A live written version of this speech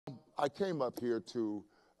I came up here to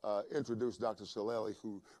introduce Dr. Celelli,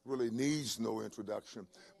 who really needs no introduction.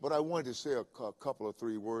 But I wanted to say a couple or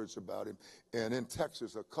three words about him. And in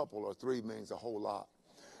Texas, a couple or three means a whole lot.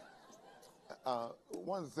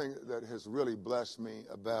 One thing that has really blessed me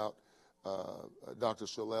about Dr.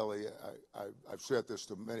 Celelli, I've said this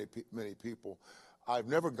to many people. I've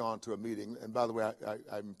never gone to a meeting, and by the way,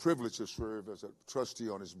 I'm privileged to serve as a trustee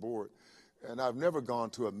on his board, and I've never gone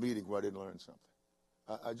to a meeting where I didn't learn something.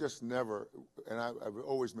 I just never, and I've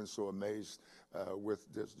always been so amazed with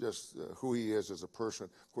just who he is as a person.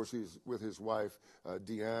 Of course, he's with his wife,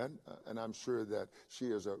 Deanne, and I'm sure that she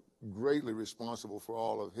is greatly responsible for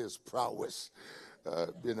all of his prowess,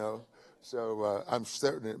 So I'm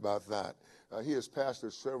certain about that. He has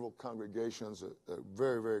pastored several congregations, a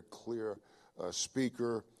very, very clear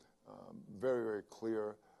speaker, very, very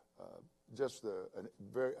clear, just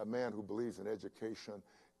a man who believes in education,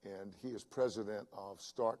 and he is president of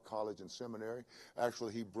Stark College and Seminary.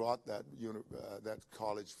 Actually, he brought that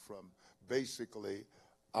college from basically,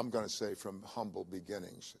 I'm going to say, from humble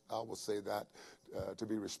beginnings. I will say that to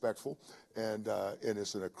be respectful, and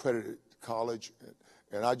it's an accredited college,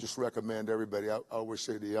 and I just recommend everybody. I always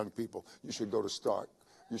say to young people, you should go to Stark.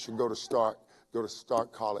 You should go to Stark. Go to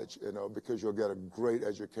Stark College, because you'll get a great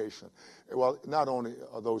education. Well, not only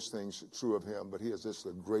are those things true of him, but he is just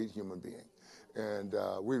a great human being. And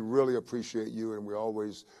we really appreciate you, and we're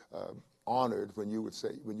always honored when you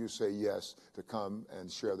say yes to come and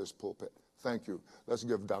share this pulpit. Thank you. Let's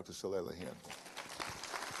give Dr. Celelli a hand.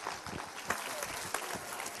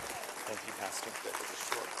 Thank you, Pastor.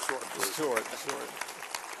 Short.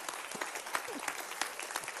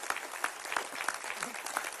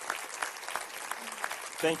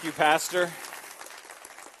 Thank you, Pastor.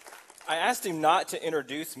 I asked him not to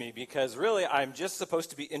introduce me because really I'm just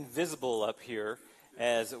supposed to be invisible up here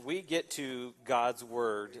as we get to God's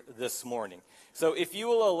Word this morning. So if you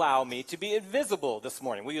will allow me to be invisible this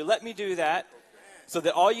morning, will you let me do that so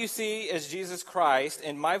that all you see is Jesus Christ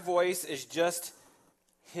and my voice is just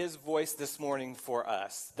his voice this morning for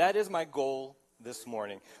us. That is my goal this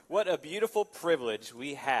morning. What a beautiful privilege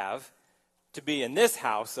we have to be in this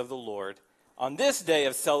house of the Lord on this day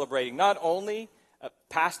of celebrating not only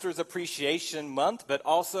Pastor's Appreciation Month, but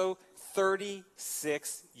also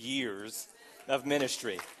 36 years of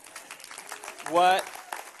ministry. What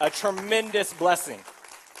a tremendous blessing.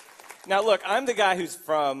 Now, look, I'm the guy who's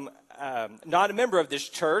from, not a member of this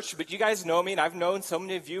church, but you guys know me, and I've known so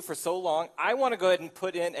many of you for so long. I want to go ahead and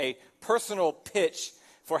put in a personal pitch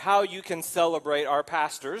for how you can celebrate our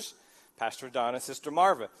pastors, Pastor Don and Sister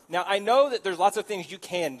Marva. Now, I know that there's lots of things you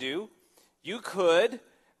can do. You could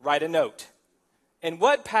write a note. And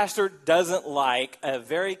what pastor doesn't like a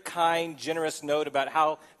very kind, generous note about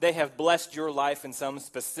how they have blessed your life in some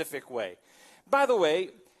specific way? By the way,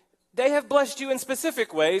 they have blessed you in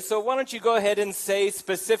specific ways, so why don't you go ahead and say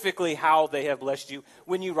specifically how they have blessed you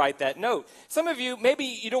when you write that note? Some of you, maybe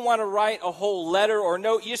you don't want to write a whole letter or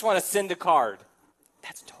note, you just want to send a card.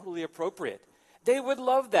 That's totally appropriate. They would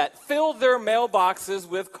love that. Fill their mailboxes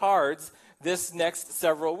with cards this next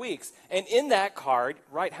several weeks. And in that card,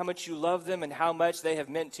 write how much you love them and how much they have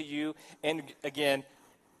meant to you, and again,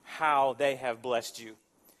 how they have blessed you.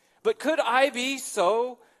 But could I be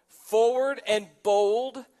so forward and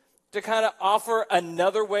bold to kind of offer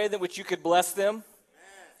another way in which you could bless them?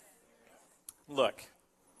 Look,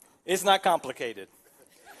 it's not complicated.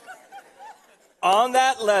 On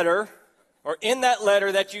that letter, or in that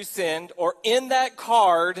letter that you send, or in that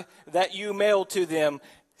card that you mail to them,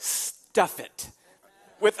 stuff it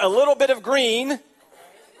with a little bit of green,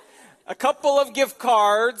 a couple of gift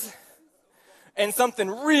cards, and something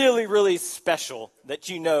really, really special that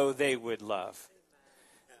you know they would love.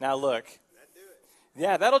 Now look,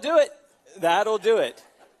 yeah, that'll do it. That'll do it.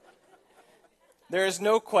 There is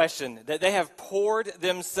no question that they have poured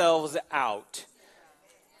themselves out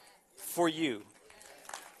for you.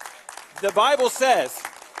 The Bible says,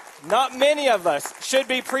 not many of us should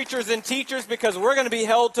be preachers and teachers because we're going to be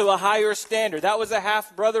held to a higher standard. That was a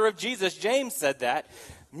half-brother of Jesus. James said that.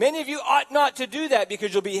 Many of you ought not to do that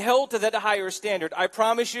because you'll be held to that higher standard. I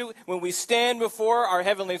promise you, when we stand before our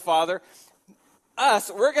Heavenly Father,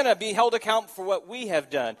 we're going to be held accountable for what we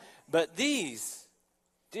have done. But these,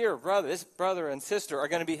 dear brother, this brother and sister are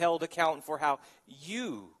going to be held accountable for how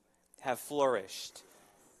you have flourished.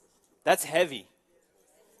 That's heavy.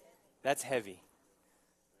 That's heavy.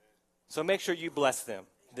 So make sure you bless them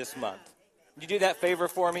this month. Would you do that favor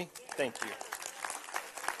for me? Thank you.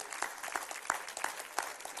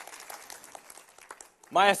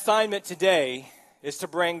 My assignment today is to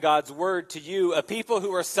bring God's word to you, a people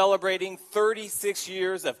who are celebrating 36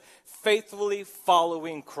 years of faithfully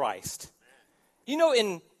following Christ. You know,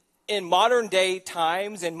 in modern day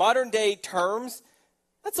times, in modern day terms,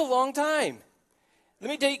 that's a long time.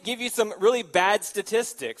 Let me give you some really bad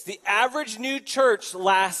statistics. The average new church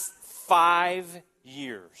lasts 5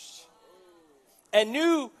 years. And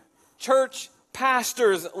new church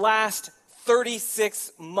pastors last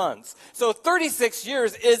 36 months. So 36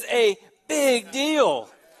 years is a big deal.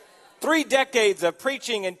 3 decades of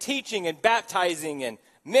preaching and teaching and baptizing and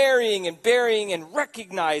marrying and burying and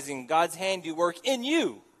recognizing God's handiwork in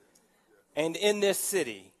you and in this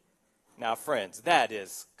city. Now, friends, that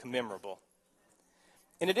is commemorable.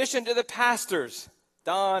 In addition to the pastors,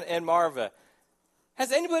 Don and Marva,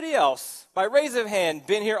 has anybody else, by raise of hand,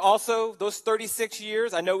 been here also those 36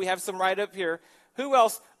 years? I know we have some right up here. Who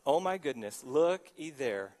else? Oh, my goodness. Look-y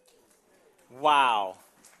there. Wow.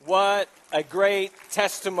 What a great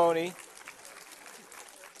testimony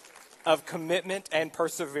of commitment and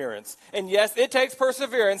perseverance. And yes, it takes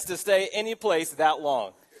perseverance to stay any place that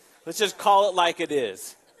long. Let's just call it like it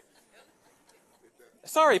is.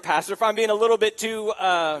 Sorry, Pastor, if I'm being a little bit too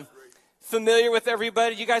familiar with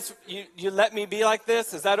everybody. You guys, you let me be like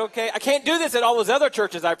this? Is that okay? I can't do this at all those other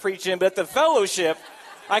churches I preach in, but at the fellowship,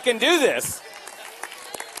 I can do this.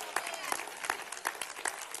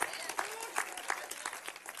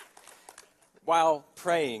 While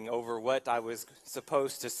praying over what I was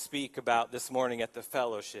supposed to speak about this morning at the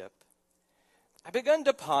fellowship, I begun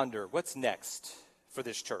to ponder what's next for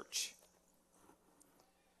this church.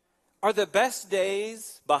 Are the best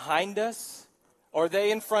days behind us, or are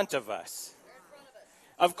they in front of us?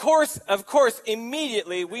 Of course,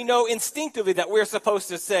 immediately we know instinctively that we're supposed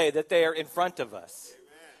to say that they are in front of us.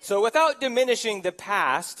 So without diminishing the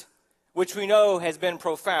past, which we know has been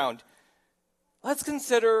profound, let's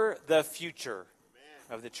consider the future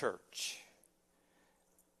of the church.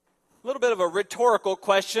 A little bit of a rhetorical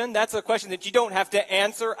question. That's a question that you don't have to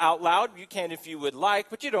answer out loud. You can if you would like,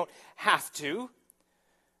 but you don't have to.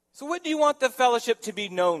 So what do you want the fellowship to be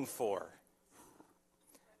known for?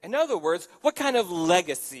 In other words, what kind of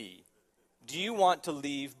legacy do you want to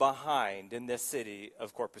leave behind in this city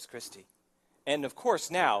of Corpus Christi? And of course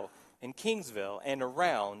now in Kingsville and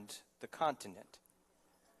around the continent.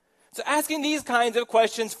 So asking these kinds of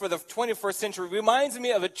questions for the 21st century reminds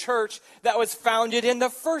me of a church that was founded in the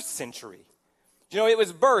 1st century. You know, it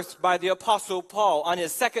was birthed by the Apostle Paul on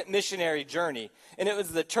his 2nd missionary journey, and it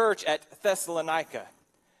was the church at Thessalonica.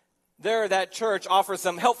 There, that church offers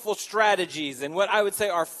some helpful strategies and what I would say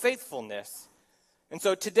are faithfulness. And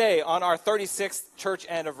so today, on our 36th church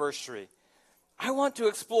anniversary, I want to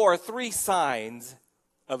explore 3 signs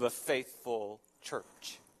of a faithful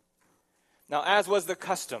church. Now, as was the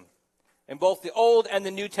custom in both the Old and the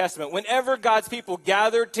New Testament, whenever God's people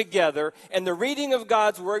gathered together and the reading of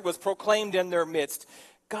God's word was proclaimed in their midst,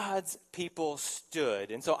 God's people stood.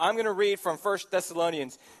 And so I'm going to read from 1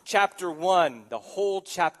 Thessalonians chapter 1, the whole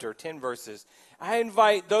chapter, 10 verses. I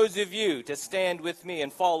invite those of you to stand with me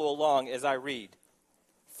and follow along as I read.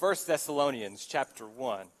 1 Thessalonians chapter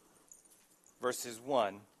 1, verses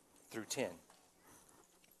 1 through 10.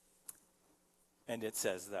 And it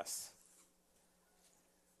says thus.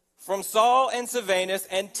 From Saul and Silvanus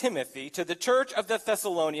and Timothy to the church of the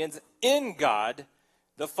Thessalonians in God,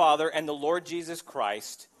 the Father and the Lord Jesus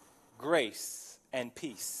Christ, grace and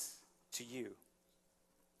peace to you.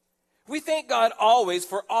 We thank God always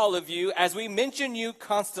for all of you as we mention you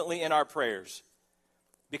constantly in our prayers,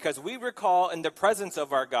 because we recall in the presence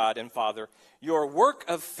of our God and Father your work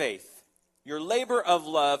of faith, your labor of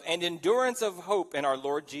love, and endurance of hope in our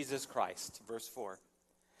Lord Jesus Christ. Verse 4.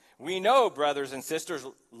 We know, brothers and sisters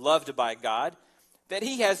loved by God, that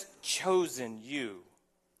he has chosen you,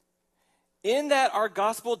 in that our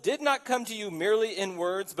gospel did not come to you merely in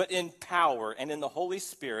words, but in power and in the Holy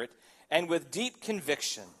Spirit and with deep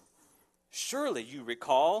conviction. Surely you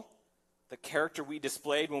recall the character we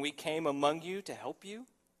displayed when we came among you to help you?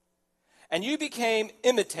 And you became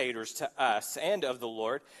imitators to us and of the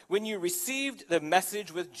Lord when you received the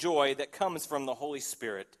message with joy that comes from the Holy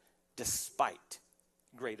Spirit, despite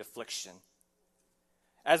great affliction.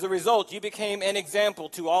 As a result, you became an example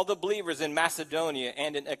to all the believers in Macedonia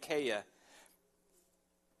and in Achaia.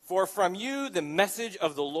 For from you the message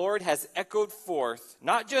of the Lord has echoed forth,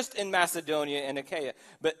 not just in Macedonia and Achaia,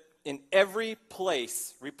 but in every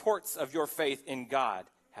place reports of your faith in God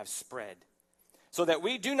have spread, so that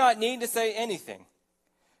we do not need to say anything.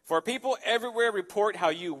 For people everywhere report how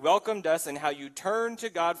you welcomed us and how you turned to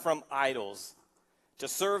God from idols to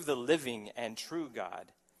serve the living and true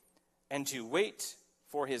God, and to wait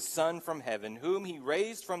for his Son from heaven, whom he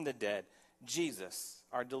raised from the dead, Jesus,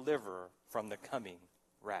 our deliverer from the coming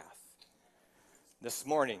wrath. This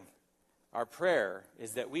morning, our prayer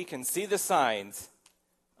is that we can see the signs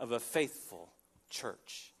of a faithful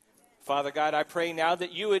church. Father God, I pray now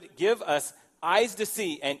that you would give us eyes to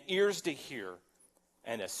see and ears to hear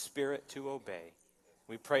and a spirit to obey.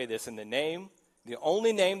 We pray this in the name, the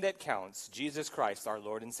only name that counts, Jesus Christ, our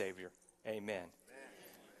Lord and Savior. Amen.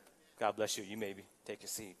 God bless you. You may take a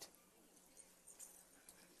seat.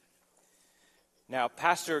 Now,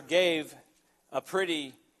 Pastor gave a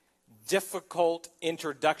pretty difficult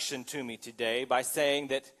introduction to me today by saying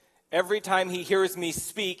that every time he hears me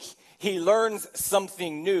speak, he learns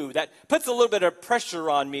something new. That puts a little bit of pressure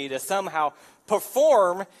on me to somehow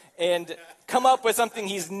perform and come up with something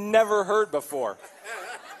he's never heard before.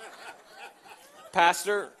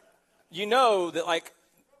 Pastor, you know that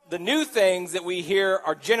the new things that we hear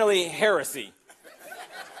are generally heresy.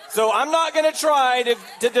 So I'm not going to try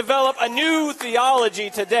to develop a new theology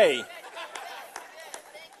today.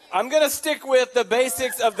 I'm going to stick with the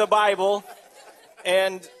basics of the Bible,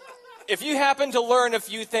 and if you happen to learn a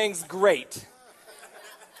few things, great.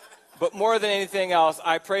 But more than anything else,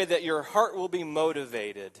 I pray that your heart will be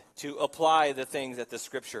motivated to apply the things that the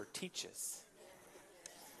Scripture teaches.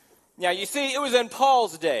 Now, you see, it was in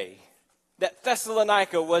Paul's day that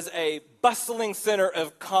Thessalonica was a bustling center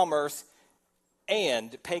of commerce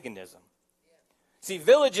and paganism. See,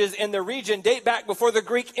 villages in the region date back before the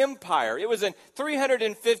Greek Empire. It was in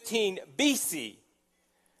 315 BC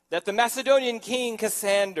that the Macedonian king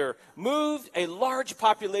Cassander moved a large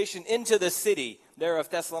population into the city there of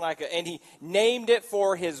Thessalonica, and he named it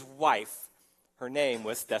for his wife. Her name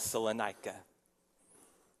was Thessalonica.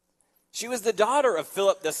 She was the daughter of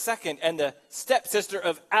Philip II and the stepsister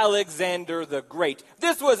of Alexander the Great.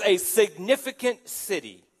 This was a significant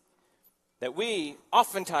city that we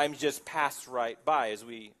oftentimes just pass right by as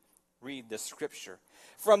we read the Scripture.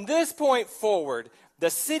 From this point forward, the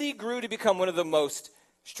city grew to become one of the most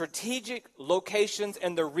strategic locations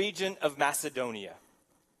in the region of Macedonia.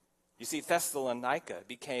 You see, Thessalonica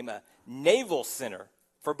became a naval center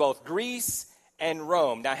for both Greece and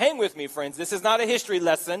Rome. Now, hang with me, friends. This is not a history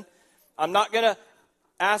lesson. I'm not going to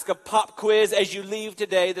ask a pop quiz as you leave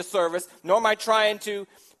today, the service, nor am I trying to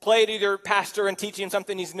play to either pastor and teach him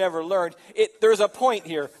something he's never learned. There's a point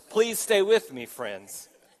here. Please stay with me, friends.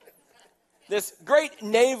 This great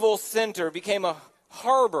naval center became a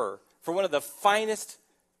harbor for one of the finest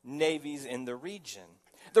navies in the region.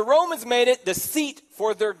 The Romans made it the seat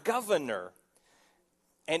for their governor.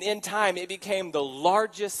 And in time, it became the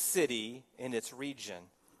largest city in its region.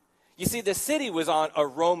 You see, the city was on a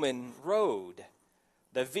Roman road,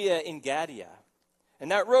 the Via Egnatia. And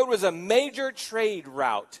that road was a major trade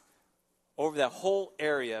route over the whole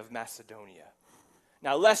area of Macedonia.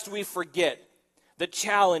 Now, lest we forget the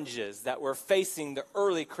challenges that were facing the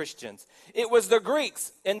early Christians, it was the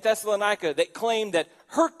Greeks in Thessalonica that claimed that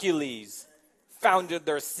Hercules founded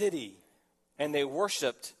their city, and they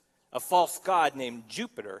worshiped a false god named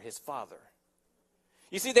Jupiter, his father.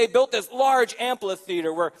 You see, they built this large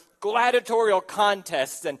amphitheater where gladiatorial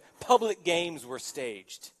contests and public games were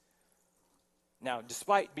staged. Now,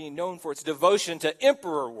 despite being known for its devotion to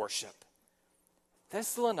emperor worship,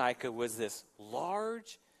 Thessalonica was this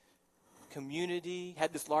large community,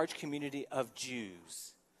 had this large community of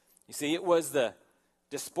Jews. You see, it was the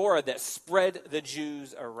diaspora that spread the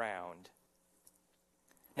Jews around.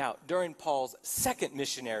 Now, during Paul's second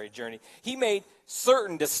missionary journey, he made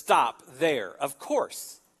certain to stop there, of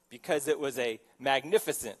course, because it was a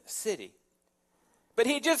magnificent city. But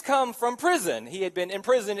he had just come from prison. He had been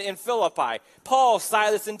imprisoned in Philippi. Paul,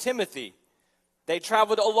 Silas, and Timothy, they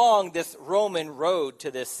traveled along this Roman road to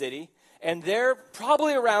this city. And there,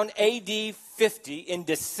 probably around AD 50 in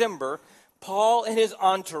December, Paul and his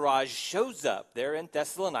entourage shows up there in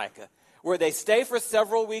Thessalonica, where they stay for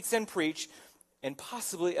several weeks and preach, and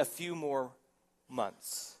possibly a few more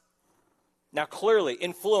months. Now, clearly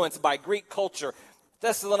influenced by Greek culture,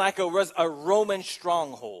 Thessalonica was a Roman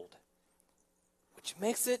stronghold, which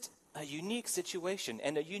makes it a unique situation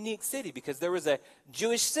and a unique city because there was a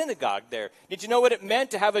Jewish synagogue there. Did you know what it meant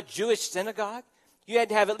to have a Jewish synagogue? You had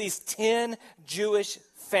to have at least 10 Jewish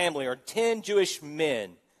family or 10 Jewish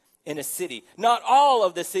men in a city. Not all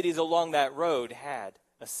of the cities along that road had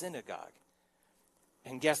a synagogue.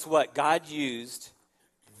 And guess what? God used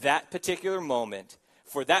that particular moment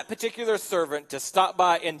for that particular servant to stop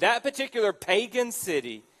by in that particular pagan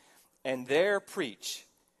city and there preach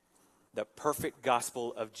the perfect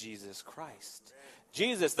gospel of Jesus Christ.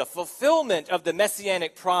 Jesus, the fulfillment of the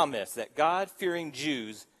messianic promise that God-fearing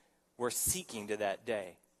Jews were seeking to that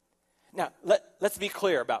day. Now, let's be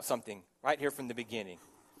clear about something right here from the beginning.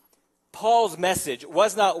 Paul's message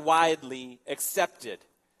was not widely accepted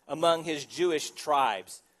among his Jewish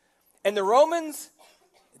tribes. And the Romans,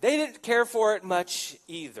 they didn't care for it much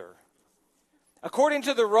either. According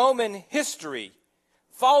to the Roman history,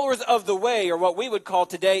 followers of the way, or what we would call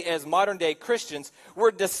today as modern-day Christians,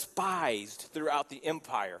 were despised throughout the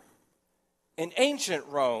empire. In ancient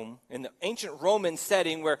Rome, in the ancient Roman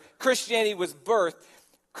setting where Christianity was birthed,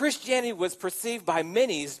 Christianity was perceived by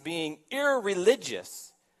many as being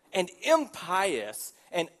irreligious and impious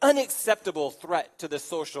and unacceptable threat to the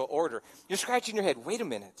social order. You're scratching your head. Wait a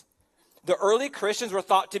minute. The early Christians were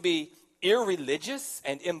thought to be irreligious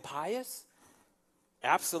and impious?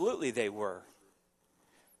 Absolutely they were.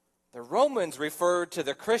 The Romans referred to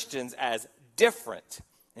the Christians as different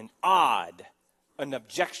and odd and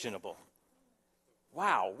objectionable.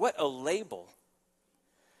 Wow, what a label.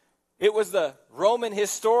 It was the Roman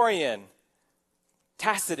historian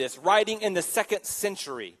Tacitus, writing in the 2nd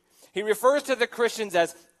century. He refers to the Christians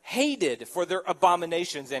as hated for their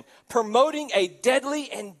abominations and promoting a deadly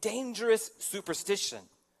and dangerous superstition.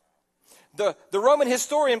 The Roman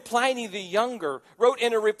historian Pliny the Younger wrote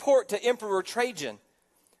in a report to Emperor Trajan,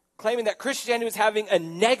 claiming that Christianity was having a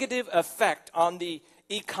negative effect on the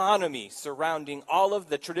economy surrounding all of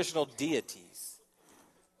the traditional deities.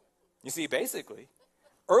 You see, basically,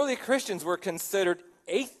 early Christians were considered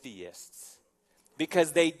atheists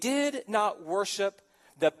because they did not worship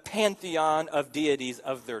the pantheon of deities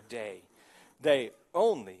of their day. They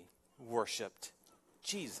only worshiped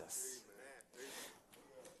Jesus.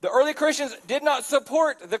 The early Christians did not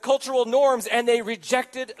support the cultural norms, and they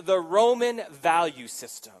rejected the Roman value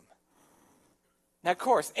system. Now, of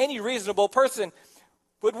course, any reasonable person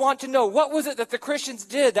would want to know, what was it that the Christians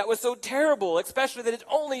did that was so terrible, especially that it's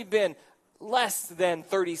only been less than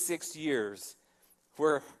 36 years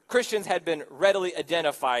where Christians had been readily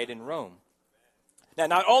identified in Rome. Now,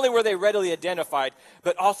 not only were they readily identified,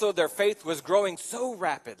 but also their faith was growing so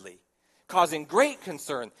rapidly, causing great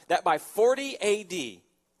concern that by 40 AD,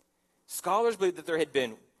 scholars believe that there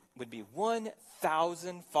would be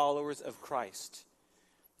 1,000 followers of Christ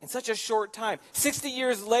in such a short time. 60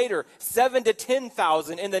 years later, 7,000 to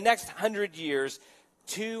 10,000. In the next 100 years,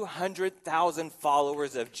 200,000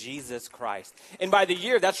 followers of Jesus Christ. And by the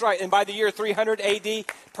year, that's right, and by the year 300 AD,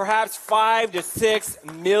 perhaps 5 to 6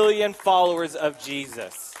 million followers of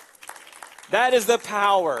Jesus. That is the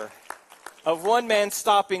power of one man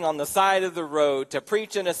stopping on the side of the road to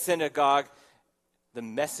preach in a synagogue the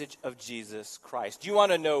message of Jesus Christ. Do you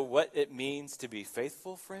want to know what it means to be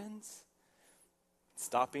faithful, friends?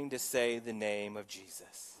 Stopping to say the name of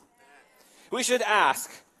Jesus. We should ask,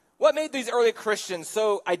 what made these early Christians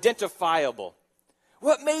so identifiable?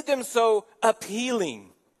 What made them so appealing?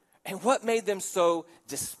 And what made them so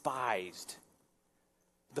despised?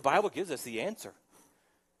 The Bible gives us the answer.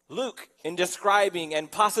 Luke, in describing and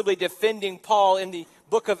possibly defending Paul in the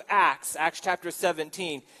book of Acts, Acts chapter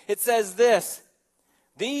 17, it says this: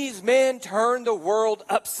 these men turned the world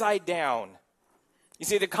upside down. You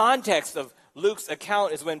see, the context of Luke's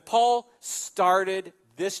account is when Paul started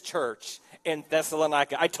this church in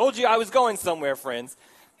Thessalonica. I told you I was going somewhere, friends.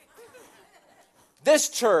 This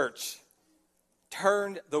church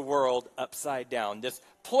turned the world upside down. This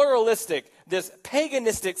pluralistic, this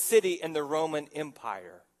paganistic city in the Roman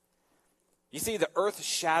Empire. You see, the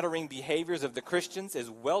earth-shattering behaviors of the Christians is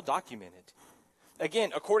well documented.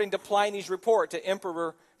 Again, according to Pliny's report to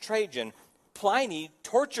Emperor Trajan, Pliny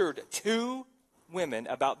tortured 2 women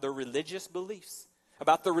about their religious beliefs,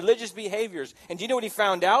 about their religious behaviors. And do you know what he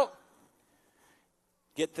found out?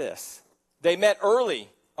 Get this. They met early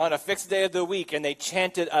on a fixed day of the week and they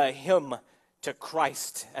chanted a hymn to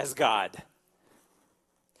Christ as God.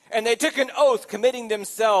 And they took an oath committing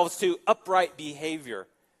themselves to upright behavior.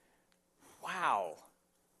 Wow.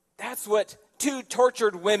 That's what 2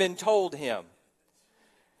 tortured women told him.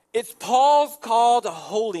 It's Paul's call to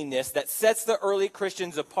holiness that sets the early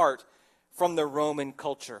Christians apart from the Roman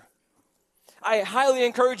culture. I highly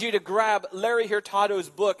encourage you to grab Larry Hurtado's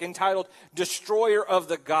book entitled Destroyer of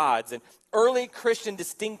the Gods and Early Christian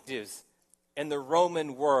Distinctives in the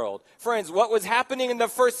Roman World. Friends, what was happening in the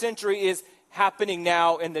first century is happening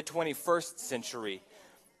now in the 21st century.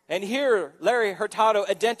 And here, Larry Hurtado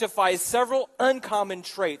identifies several uncommon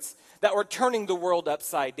traits that were turning the world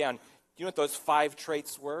upside down. Do you know what those 5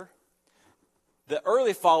 traits were? The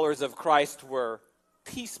early followers of Christ were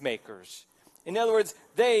peacemakers. In other words,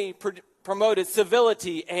 they promoted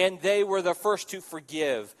civility and they were the first to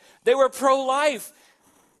forgive. They were pro-life.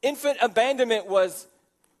 Infant abandonment was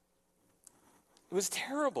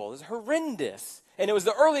terrible. It was horrendous. And it was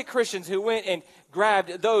the early Christians who went and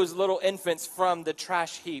grabbed those little infants from the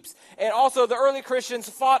trash heaps. And also the early Christians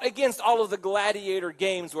fought against all of the gladiator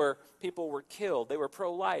games where people were killed. They were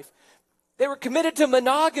pro-life. They were committed to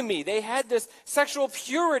monogamy. They had this sexual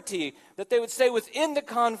purity that they would stay within the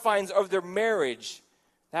confines of their marriage.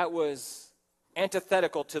 That was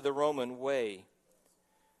antithetical to the Roman way.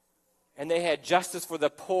 And they had justice for the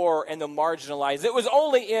poor and the marginalized. It was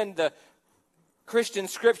only in the Christian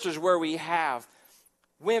scriptures where we have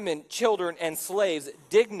women, children, and slaves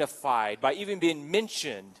dignified by even being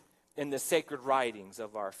mentioned in the sacred writings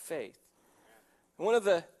of our faith. One of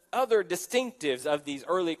the other distinctives of these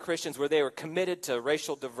early Christians were they were committed to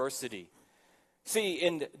racial diversity. See,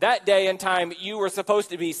 in that day and time, you were supposed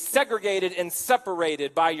to be segregated and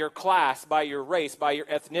separated by your class, by your race, by your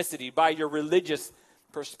ethnicity, by your religious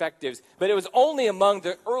perspectives. But it was only among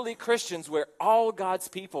the early Christians where all God's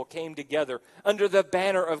people came together under the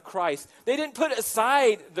banner of Christ. They didn't put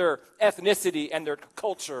aside their ethnicity and their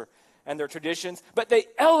culture and their traditions, but they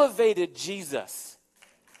elevated Jesus.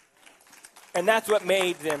 And that's what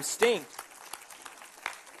made them stink.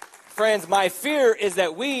 Friends, my fear is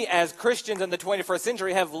that we as Christians in the 21st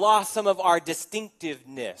century have lost some of our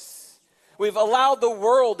distinctiveness. We've allowed the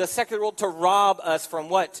world, the secular world, to rob us from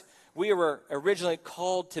what we were originally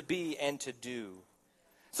called to be and to do.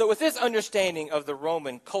 So with this understanding of the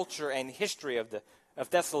Roman culture and history of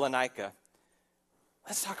Thessalonica,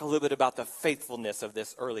 let's talk a little bit about the faithfulness of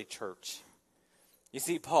this early church. You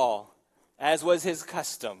see, Paul, as was his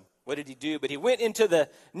custom, what did he do? But he went into the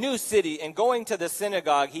new city, and going to the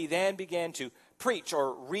synagogue, he then began to preach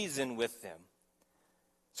or reason with them.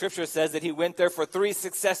 Scripture says that he went there for 3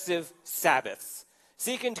 successive Sabbaths,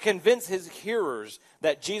 seeking to convince his hearers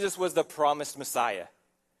that Jesus was the promised Messiah.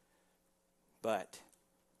 But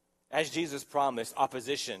as Jesus promised,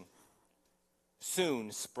 opposition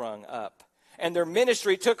soon sprung up. And their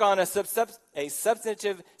ministry took on a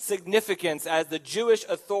substantive significance as the Jewish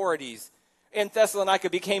authorities in Thessalonica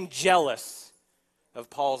became jealous of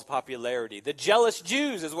Paul's popularity. The jealous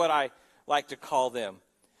Jews is what I like to call them.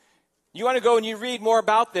 You want to go and you read more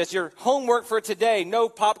about this. Your homework for today, no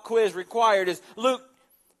pop quiz required, is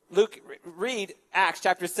read Acts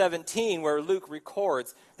chapter 17, where Luke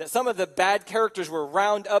records that some of the bad characters were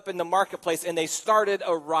round up in the marketplace and they started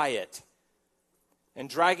a riot. And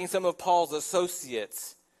dragging some of Paul's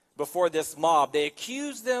associates before this mob, they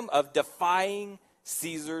accused them of defying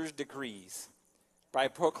Caesar's decrees by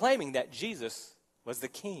proclaiming that Jesus was the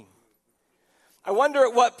king. I wonder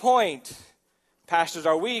at what point, pastors,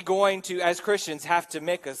 are we going to, as Christians, have to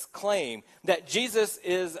make us claim that Jesus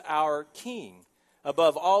is our king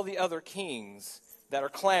above all the other kings that are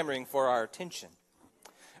clamoring for our attention.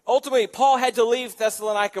 Ultimately, Paul had to leave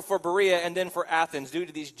Thessalonica for Berea and then for Athens due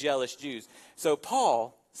to these jealous Jews. So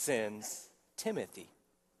Paul sends Timothy.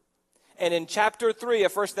 And in chapter 3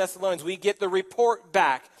 of 1 Thessalonians, we get the report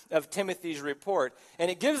back of Timothy's report.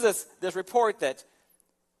 And it gives us this report that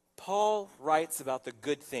Paul writes about the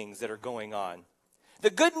good things that are going on.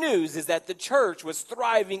 The good news is that the church was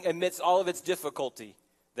thriving amidst all of its difficulty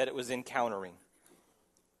that it was encountering.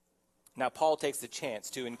 Now, Paul takes the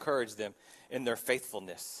chance to encourage them in their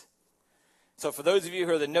faithfulness. So for those of you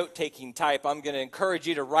who are the note-taking type, I'm going to encourage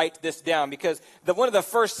you to write this down, because one of the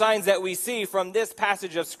first signs that we see from this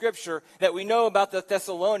passage of Scripture that we know about the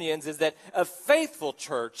Thessalonians is that a faithful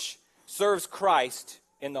church serves Christ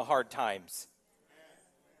in the hard times.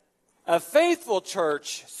 A faithful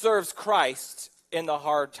church serves Christ in the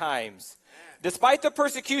hard times. Despite the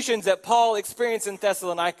persecutions that Paul experienced in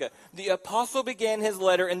Thessalonica, the apostle began his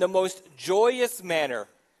letter in the most joyous manner.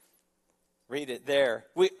 Read it there.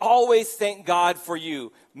 We always thank God for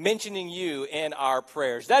you, mentioning you in our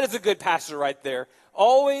prayers. That is a good pastor right there.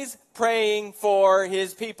 Always praying for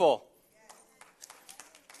his people.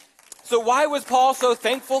 So why was Paul so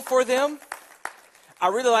thankful for them? I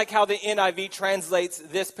really like how the NIV translates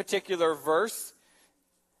this particular verse.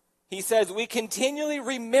 He says, we continually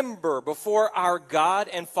remember before our God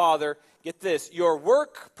and Father, get this, your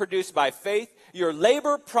work produced by faith, your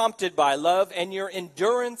labor prompted by love, and your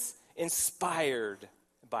endurance inspired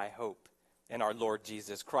by hope in our Lord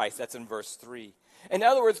Jesus Christ. That's in verse 3. In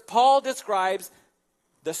other words, Paul describes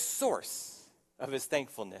the source of his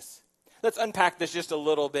thankfulness. Let's unpack this just a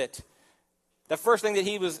little bit. The first thing that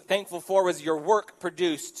he was thankful for was your work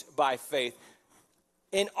produced by faith.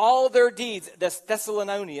 In all their deeds,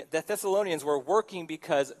 the Thessalonians were working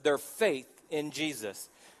because their faith in Jesus.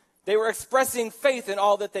 They were expressing faith in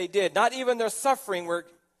all that they did. Not even their suffering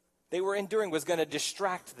they were enduring was going to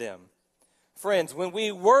distract them. Friends, when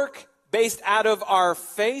we work based out of our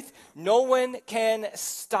faith, no one can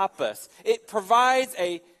stop us. It provides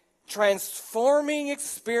a transforming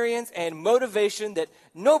experience and motivation that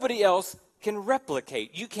nobody else can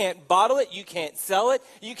replicate. You can't bottle it, you can't sell it,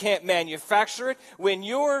 you can't manufacture it. When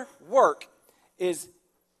your work is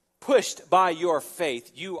pushed by your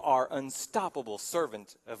faith, you are unstoppable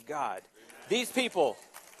servant of God. These people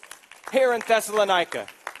here in Thessalonica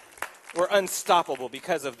were unstoppable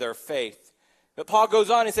because of their faith. But Paul goes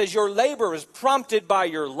on and says, your labor was prompted by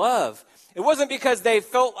your love. It wasn't because they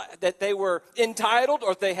felt that they were entitled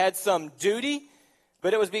or they had some duty,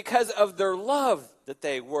 but it was because of their love that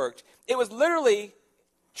they worked. It was literally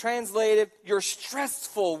translated, your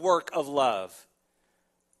stressful work of love.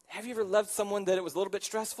 Have you ever loved someone that it was a little bit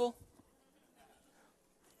stressful?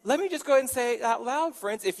 Let me just go ahead and say it out loud,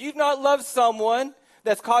 friends. If you've not loved someone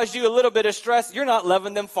that's caused you a little bit of stress, you're not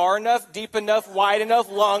loving them far enough, deep enough, wide enough,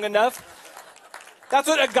 long enough. That's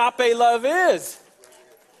what agape love is.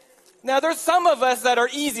 Now, there's some of us that are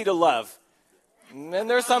easy to love, and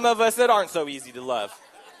there's some of us that aren't so easy to love.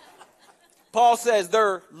 Paul says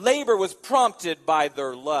their labor was prompted by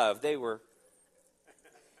their love. They were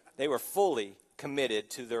fully committed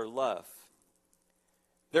to their love.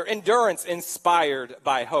 Their endurance inspired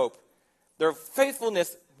by hope. Their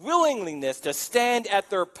faithfulness, willingness to stand at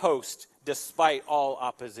their post despite all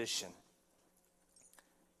opposition.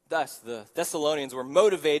 Thus, the Thessalonians were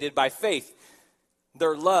motivated by faith,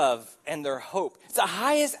 their love, and their hope. It's the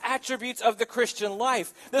highest attributes of the Christian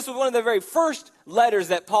life. This was one of the very first letters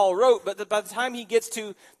that Paul wrote, but by the time he gets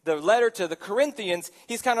to the letter to the Corinthians,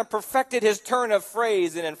 he's kind of perfected his turn of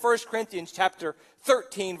phrase. And in 1 Corinthians chapter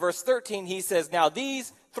 13, verse 13, he says, now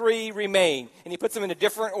these three remain. And he puts them in a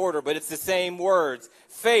different order, but it's the same words.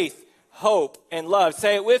 Faith, hope, and love.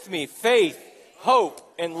 Say it with me. Faith,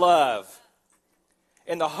 hope, and love.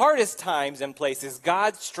 In the hardest times and places,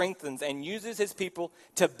 God strengthens and uses his people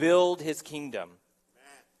to build his kingdom.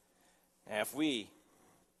 And if we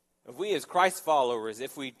as Christ followers,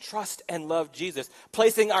 if we trust and love Jesus,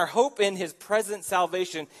 placing our hope in his present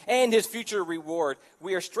salvation and his future reward,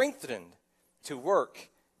 we are strengthened to work,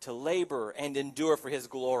 to labor, and endure for his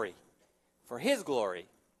glory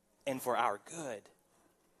and for our good.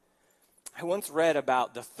 I once read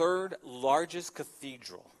about the third largest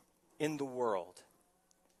cathedral in the world.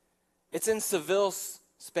 It's in Seville,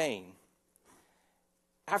 Spain.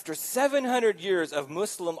 After 700 years of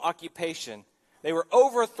Muslim occupation, they were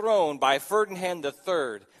overthrown by Ferdinand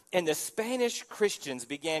III, and the Spanish Christians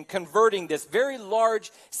began converting this very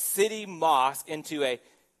large city mosque into a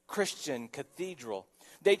Christian cathedral.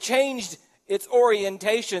 They changed its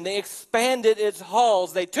orientation. They expanded its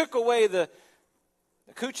halls. They took away the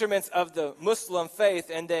accoutrements of the Muslim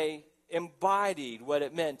faith, and they embodied what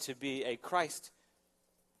it meant to be a Christ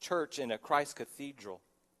church and a Christ cathedral.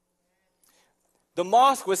 The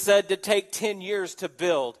mosque was said to take 10 years to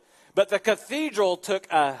build, but the cathedral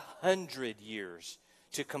took 100 years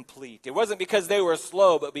to complete. It wasn't because they were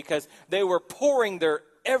slow, but because they were pouring their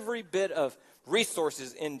every bit of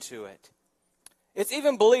resources into it. It's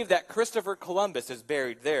even believed that Christopher Columbus is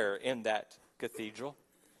buried there in that cathedral.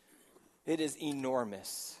 It is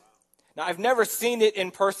enormous. Now, I've never seen it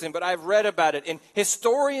in person, but I've read about it. And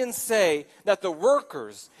historians say that the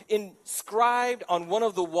workers inscribed on one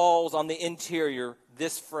of the walls on the interior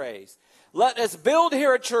this phrase, let us build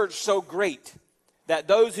here a church so great that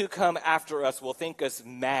those who come after us will think us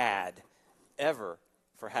mad ever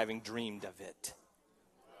for having dreamed of it.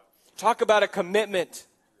 Talk about a commitment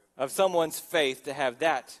of someone's faith to have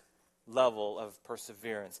that level of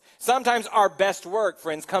perseverance. Sometimes our best work,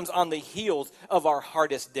 friends, comes on the heels of our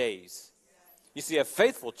hardest days. You see, a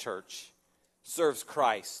faithful church serves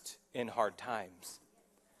Christ in hard times.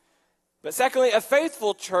 But secondly, a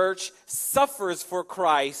faithful church suffers for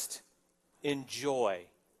Christ in joy.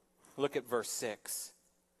 Look at verse 6.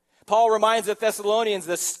 Paul reminds the Thessalonians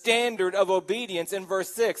the standard of obedience in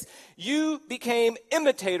verse 6. You became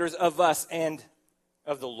imitators of us and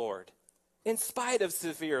of the Lord, in spite of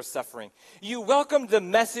severe suffering. You welcomed the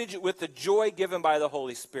message with the joy given by the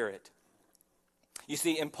Holy Spirit. You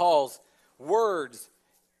see, in Paul's words,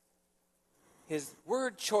 his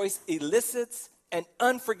word choice elicits an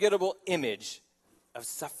unforgettable image of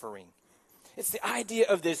suffering. It's the idea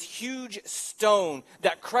of this huge stone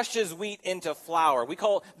that crushes wheat into flour. We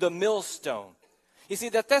call it the millstone. You see,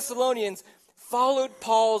 the Thessalonians followed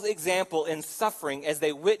Paul's example in suffering as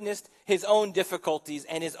they witnessed his own difficulties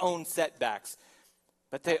and his own setbacks.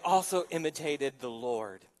 But they also imitated the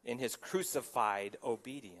Lord in his crucified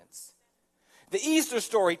obedience. The Easter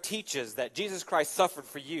story teaches that Jesus Christ suffered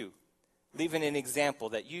for you, leaving an example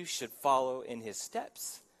that you should follow in his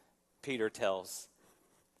steps, Peter tells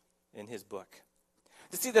in his book.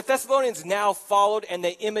 You see, the Thessalonians now followed and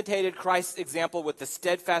they imitated Christ's example with the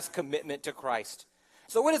steadfast commitment to Christ.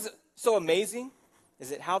 So what is so amazing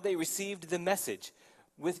is it how they received the message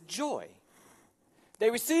with joy. They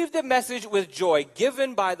received the message with joy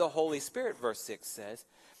given by the Holy Spirit, verse 6 says.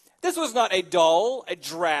 This was not a dull, a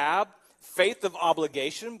drab faith of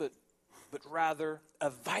obligation, but rather a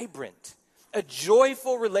vibrant, a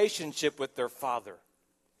joyful relationship with their Father.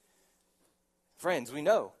 Friends, we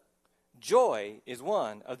know joy is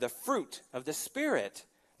one of the fruit of the Spirit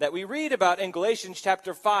that we read about in Galatians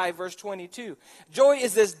chapter 5, verse 22. Joy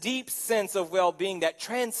is this deep sense of well-being that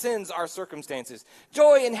transcends our circumstances.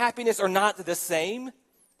 Joy and happiness are not the same.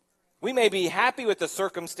 We may be happy with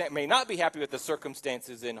the may not be happy with the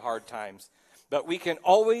circumstances in hard times, but we can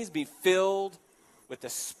always be filled with the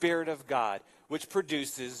Spirit of God, which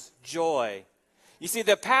produces joy. You see,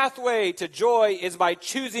 the pathway to joy is by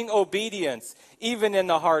choosing obedience, even in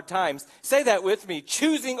the hard times. Say that with me,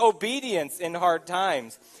 choosing obedience in hard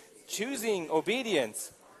times. Choosing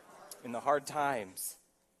obedience in the hard times.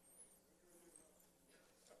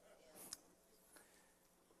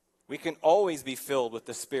 We can always be filled with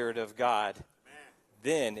the Spirit of God.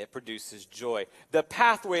 Then it produces joy. The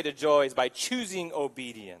pathway to joy is by choosing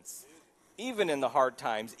obedience, even in the hard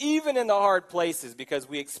times, even in the hard places, because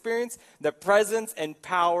we experience the presence and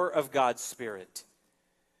power of God's Spirit.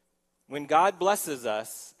 When God blesses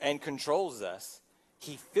us and controls us,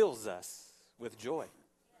 He fills us with joy.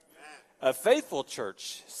 A faithful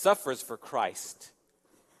church suffers for Christ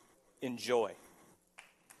in joy.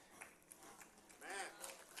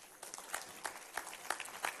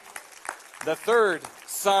 The third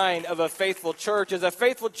sign of a faithful church is a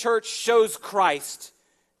faithful church shows Christ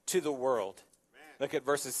to the world. Look at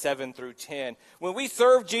verses 7 through 10. When we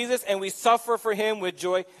serve Jesus and we suffer for Him with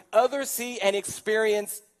joy, others see and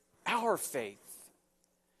experience our faith.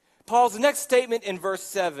 Paul's next statement in verse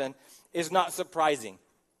 7 is not surprising.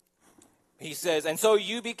 He says, and so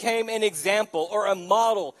you became an example or a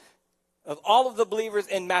model of all of the believers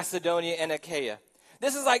in Macedonia and Achaia.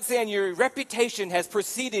 This is like saying your reputation has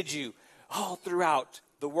preceded you all throughout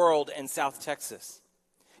the world and South Texas.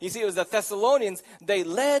 You see, it was the Thessalonians, they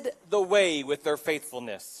led the way with their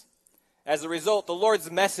faithfulness. As a result, the Lord's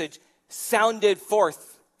message sounded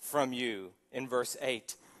forth from you in verse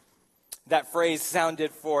 8. That phrase,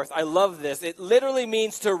 sounded forth, I love this. It literally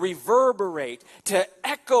means to reverberate, to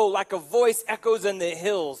echo like a voice echoes in the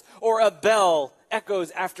hills, or a bell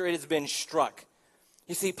echoes after it has been struck.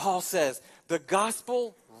 You see, Paul says, the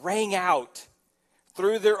gospel rang out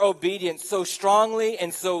through their obedience so strongly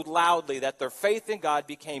and so loudly that their faith in God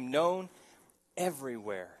became known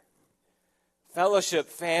everywhere. Fellowship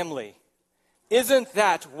family, isn't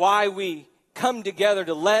that why we come together,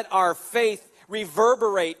 to let our faith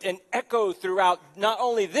reverberate and echo throughout not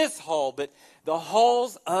only this hall, but the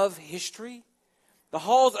halls of history, the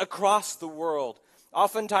halls across the world?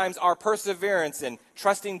 Oftentimes our perseverance in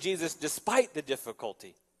trusting Jesus despite the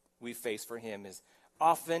difficulty we face for Him is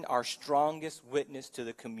often our strongest witness to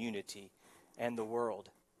the community and the world.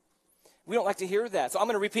 We don't like to hear that, so I'm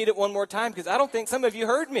going to repeat it one more time because I don't think some of you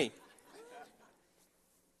heard me.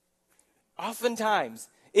 Oftentimes,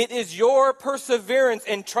 it is your perseverance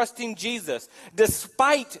in trusting Jesus,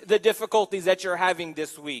 despite the difficulties that you're having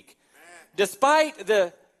this week, despite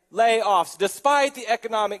the layoffs, despite the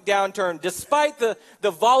economic downturn, despite the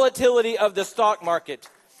volatility of the stock market.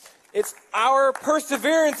 It's our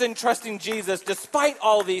perseverance in trusting Jesus, despite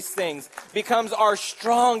all these things, becomes our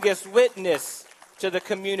strongest witness to the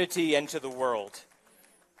community and to the world.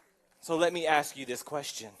 So let me ask you this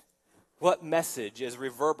question. What message is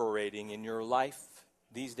reverberating in your life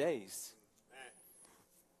these days?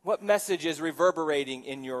 What message is reverberating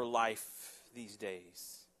in your life these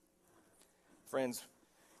days? Friends,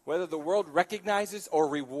 whether the world recognizes or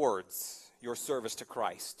rewards your service to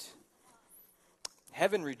Christ,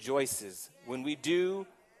 heaven rejoices when we do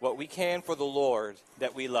what we can for the Lord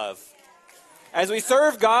that we love. As we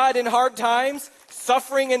serve God in hard times,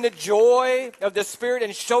 suffering in the joy of the Spirit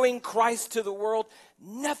and showing Christ to the world,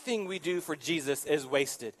 nothing we do for Jesus is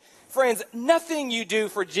wasted. Friends, nothing you do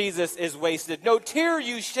for Jesus is wasted. No tear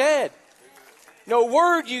you shed, no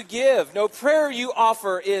word you give, no prayer you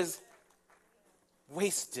offer is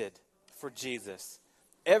wasted for Jesus.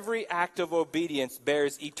 Every act of obedience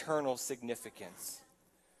bears eternal significance.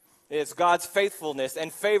 It's God's faithfulness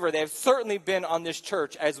and favor that have certainly been on this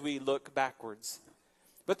church as we look backwards.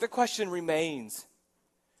 But the question remains,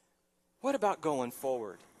 what about going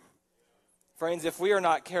forward? Friends, if we are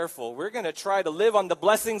not careful, we're going to try to live on the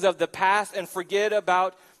blessings of the past and forget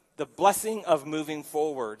about the blessing of moving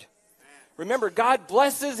forward. Remember, God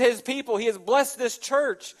blesses His people. He has blessed this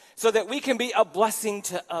church so that we can be a blessing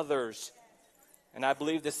to others. And I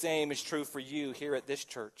believe the same is true for you here at this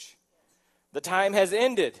church. The time has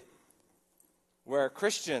ended where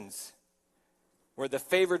Christians were the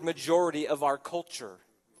favored majority of our culture.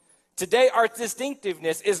 Today, our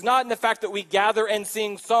distinctiveness is not in the fact that we gather and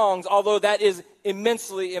sing songs, although that is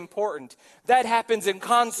immensely important. That happens in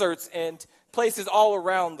concerts and places all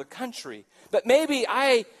around the country. But maybe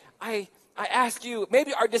I ask you,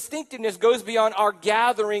 maybe our distinctiveness goes beyond our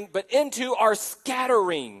gathering, but into our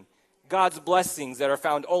scattering God's blessings that are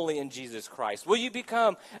found only in Jesus Christ. Will you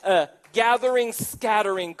become a gathering,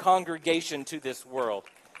 scattering congregation to this world?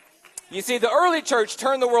 You see, the early church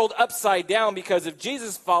turned the world upside down because of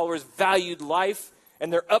Jesus' followers valued life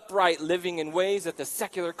and their upright living in ways that the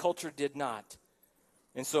secular culture did not.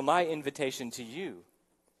 And so my invitation to you,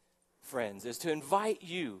 friends, is to invite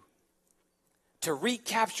you to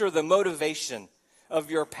recapture the motivation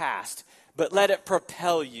of your past, but let it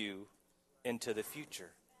propel you into the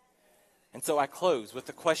future. And so I close with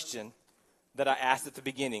the question that I asked at the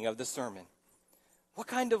beginning of the sermon. What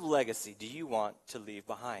kind of legacy do you want to leave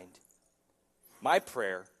behind? My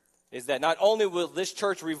prayer is that not only will this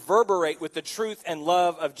church reverberate with the truth and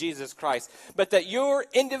love of Jesus Christ, but that your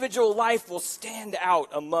individual life will stand out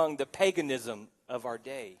among the paganism of our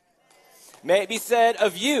day. May it be said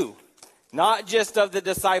of you, not just of the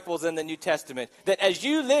disciples in the New Testament, that as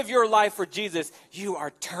you live your life for Jesus, you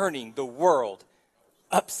are turning the world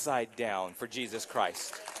upside down for Jesus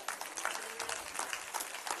Christ.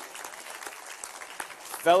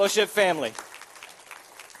 Fellowship family,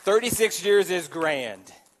 36 years is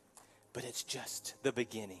grand, but it's just the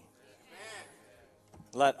beginning.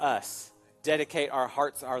 Let us dedicate our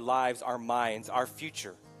hearts, our lives, our minds, our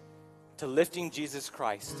future to lifting Jesus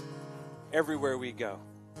Christ everywhere we go.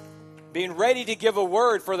 Being ready to give a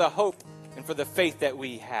word for the hope and for the faith that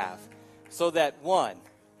we have, so that 1,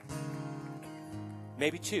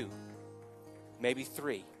 maybe 2, maybe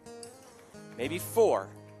 3, maybe 4,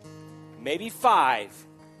 maybe 5,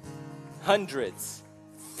 hundreds,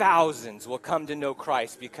 thousands will come to know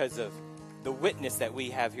Christ because of the witness that we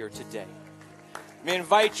have here today. Let me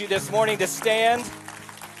invite you this morning to stand.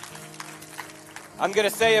 I'm going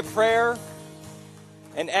to say a prayer,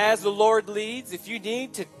 and as the Lord leads, if you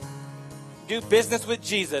need to do business with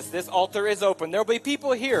Jesus, this altar is open. There will be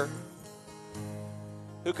people here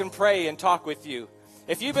who can pray and talk with you.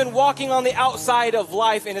 If you've been walking on the outside of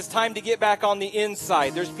life and it's time to get back on the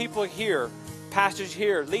inside, there's people here, pastors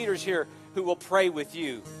here, leaders here, who will pray with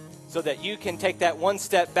you so that you can take that one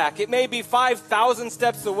step back. It may be 5,000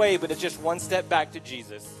 steps away, but it's just one step back to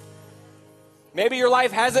Jesus. Maybe your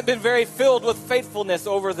life hasn't been very filled with faithfulness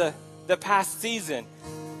over the past season.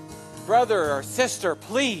 Brother or sister,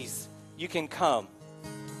 please, you can come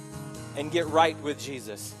and get right with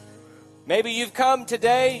Jesus. Maybe you've come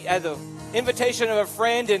today as an invitation of a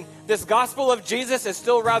friend, and this gospel of Jesus is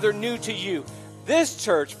still rather new to you. This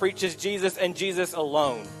church preaches Jesus and Jesus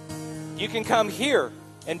alone. You can come here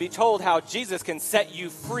and be told how Jesus can set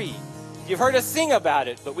you free. You've heard us sing about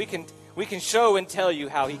it, but we can show and tell you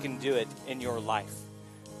how he can do it in your life.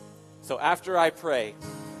 So after I pray,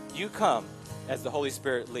 you come as the Holy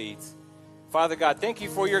Spirit leads. Father God, thank you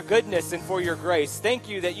for your goodness and for your grace. Thank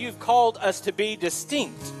you that you've called us to be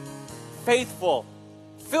distinct, faithful,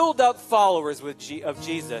 filled up followers of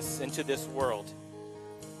Jesus into this world.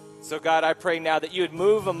 So God, I pray now that you would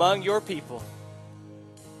move among your people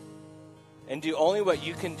and do only what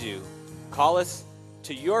you can do. Call us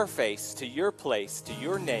to your face, to your place, to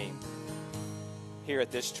your name here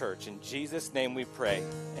at this church. In Jesus' name we pray.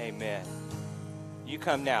 Amen. You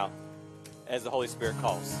come now as the Holy Spirit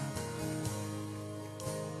calls.